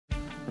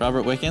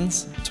Robert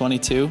Wickens,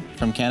 22,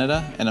 from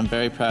Canada, and I'm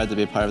very proud to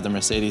be a part of the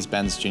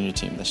Mercedes-Benz Junior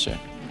Team this year.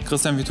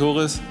 Christian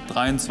Vitoris,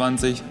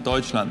 23,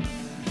 Deutschland.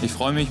 Ich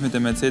freue mich, mit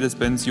dem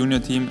Mercedes-Benz Junior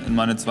Team in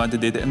meine zweite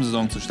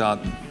DTM-Saison zu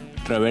starten.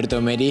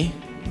 Roberto Meri,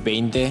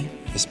 20,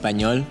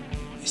 español.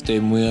 Estoy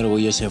muy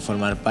orgulloso de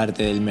formar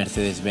parte del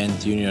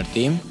Mercedes-Benz Junior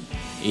Team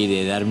y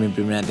de dar mi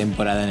primera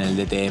temporada en el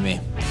DTM.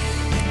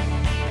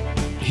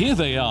 Here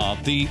they are,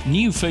 the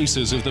new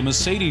faces of the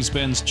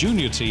Mercedes-Benz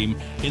Junior Team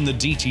in the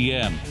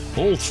DTM.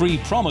 All three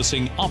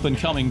promising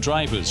up-and-coming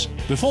drivers.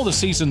 Before the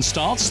season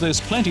starts, there's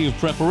plenty of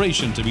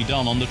preparation to be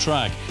done on the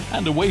track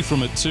and away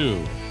from it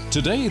too.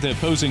 Today they're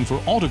posing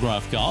for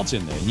autograph cards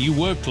in their new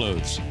work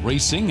clothes.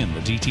 Racing in the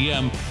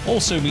DTM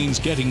also means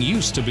getting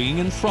used to being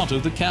in front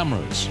of the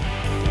cameras.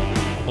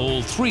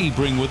 All three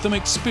bring with them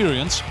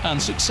experience and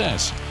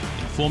success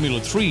in Formula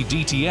 3,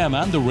 DTM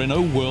and the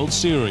Renault World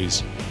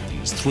Series.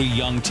 These three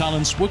young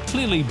talents were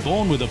clearly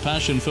born with a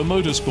passion for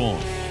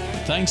motorsport.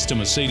 Thanks to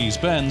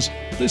Mercedes-Benz,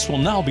 this will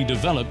now be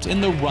developed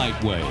in the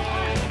right way.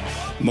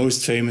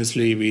 Most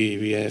famously,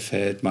 we have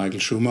had Michael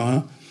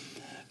Schumacher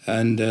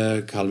and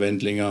Karl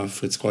Wendlinger,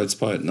 Fritz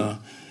Kreuzbeutner,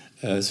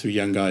 three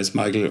young guys.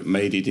 Michael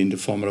made it into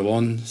Formula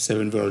 1,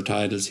 7 world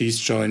titles. He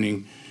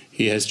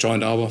has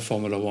joined our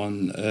Formula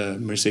 1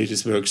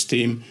 Mercedes Works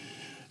team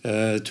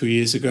 2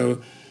 years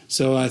ago.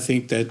 So I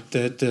think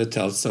that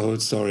tells the whole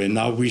story. And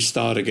now we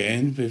start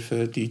again with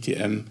a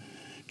DTM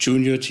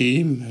junior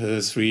team,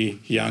 three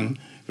young,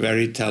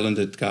 very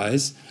talented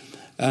guys.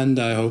 And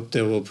I hope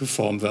they will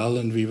perform well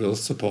and we will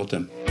support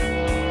them.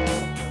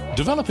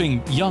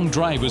 Developing young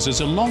drivers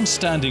is a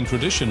long-standing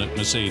tradition at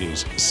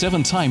Mercedes.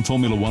 7-time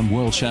Formula 1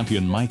 world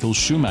champion Michael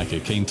Schumacher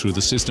came through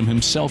the system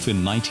himself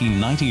in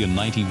 1990 and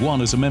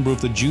 91 as a member of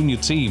the junior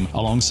team,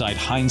 alongside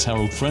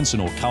Heinz-Harald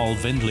Frentzen or Karl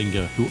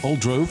Wendlinger, who all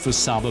drove for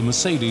Sauber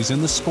Mercedes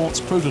in the Sports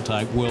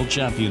Prototype World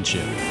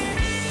Championship.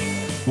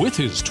 With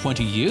his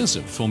 20 years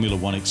of Formula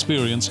 1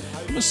 experience,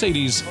 the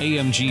Mercedes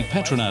AMG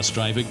Petronas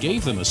driver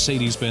gave the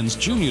Mercedes-Benz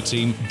junior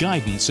team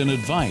guidance and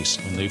advice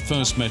when they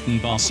first met in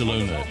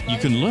Barcelona. You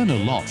can learn a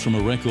lot from a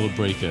record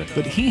breaker,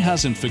 but he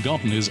hasn't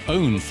forgotten his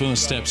own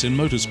first steps in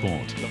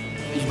motorsport.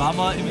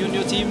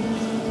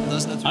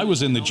 I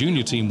was in the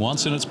junior team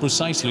once, and it's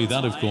precisely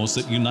that, of course,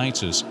 that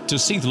unites us. To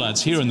see the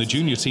lads here in the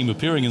junior team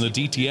appearing in the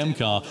DTM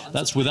car,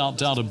 that's without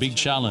doubt a big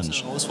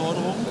challenge.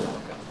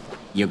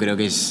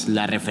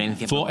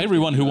 For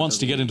everyone who wants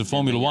to get into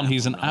Formula 1,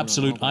 he's an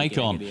absolute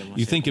icon.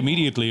 You think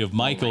immediately of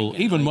Michael.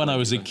 Even when I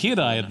was a kid,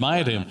 I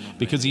admired him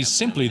because he's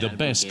simply the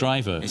best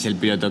driver. It's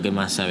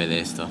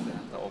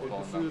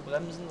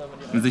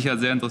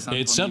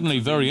certainly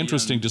very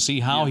interesting to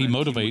see how he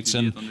motivates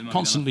and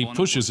constantly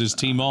pushes his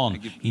team on.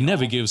 He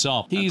never gives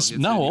up. He's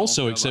now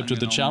also accepted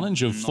the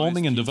challenge of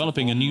forming and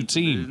developing a new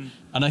team,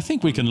 and I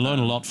think we can learn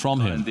a lot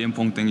from him.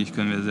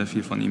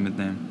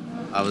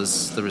 I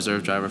was the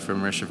reserve driver for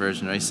Marisha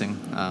Virgin Racing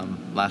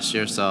last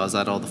year, so I was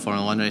at all the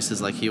Formula 1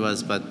 races like he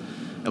was, but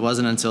it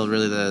wasn't until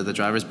really the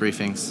driver's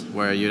briefings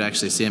where you'd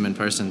actually see him in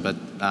person, but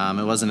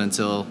it wasn't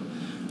until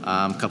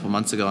a couple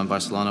months ago in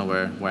Barcelona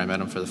where I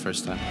met him for the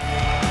first time.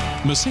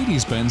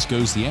 Mercedes-Benz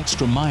goes the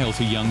extra mile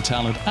for young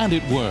talent, and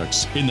it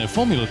works. In their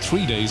Formula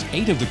 3 days,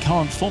 8 of the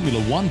current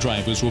Formula 1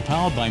 drivers were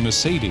powered by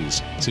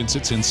Mercedes. Since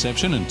its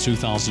inception in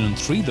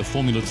 2003, the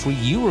Formula 3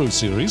 Euro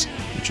Series,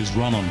 which is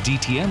run on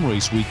DTM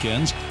race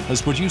weekends,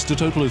 has produced a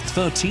total of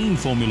 13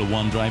 Formula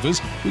 1 drivers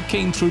who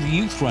came through the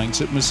youth ranks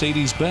at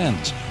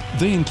Mercedes-Benz.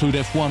 They include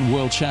F1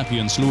 world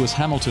champions Lewis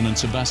Hamilton and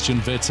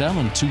Sebastian Vettel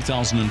and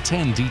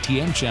 2010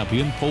 DTM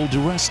champion Paul di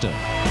Resta.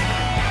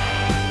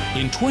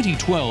 In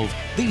 2012,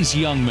 these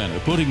young men are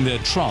putting their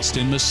trust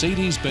in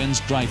Mercedes-Benz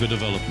driver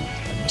development,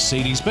 and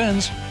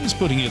Mercedes-Benz is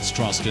putting its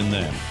trust in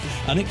them.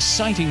 An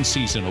exciting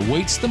season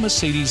awaits the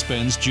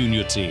Mercedes-Benz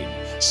junior team.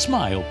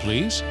 Smile,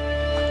 please.